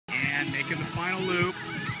And making the final loop.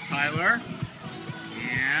 Tyler.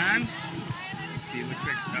 And let's see, looks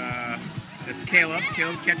like that's Caleb.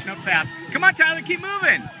 Caleb's catching up fast. Come on, Tyler, keep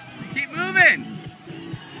moving. Keep moving.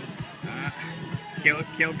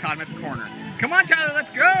 Caleb caught him at the corner. Come on, Tyler, let's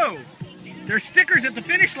go. There's stickers at the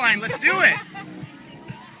finish line. Let's do it.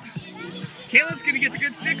 Caleb's going to get the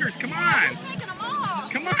good stickers. Come on.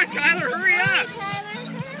 Come on, Tyler, hurry up.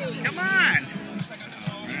 Come on.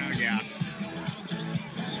 Oh, yeah.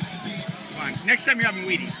 Come on. Next time you're having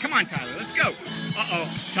Wheaties. Come on, Tyler, let's go. Uh-oh.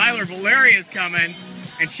 Tyler, Volarie is coming,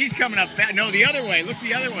 and she's coming up fast. No, the other way. Look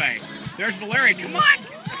the other way. There's Volarie. Come on.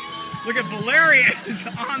 Look at Volarie is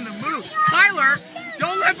on the move. Tyler,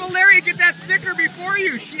 don't let Volarie get that sticker before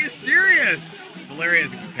you. She is serious. Volarie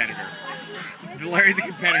is a competitor. Valarie's a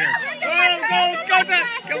competitor. Oh, go,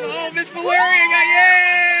 oh, Miss Volarie,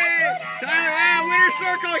 yay! Tyler, winner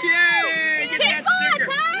circle, yay! Get that sticker.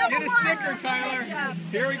 Get a sticker, Tyler.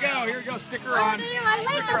 Here we go, sticker on.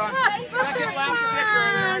 Sticker on. Second lap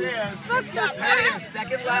sticker, there it is. There it is,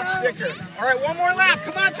 second lap sticker. All right, one more lap.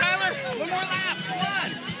 Come on, Tyler. One more lap, come on.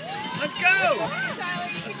 Let's go.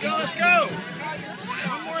 Let's go.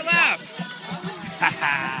 One more lap.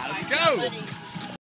 Let's go.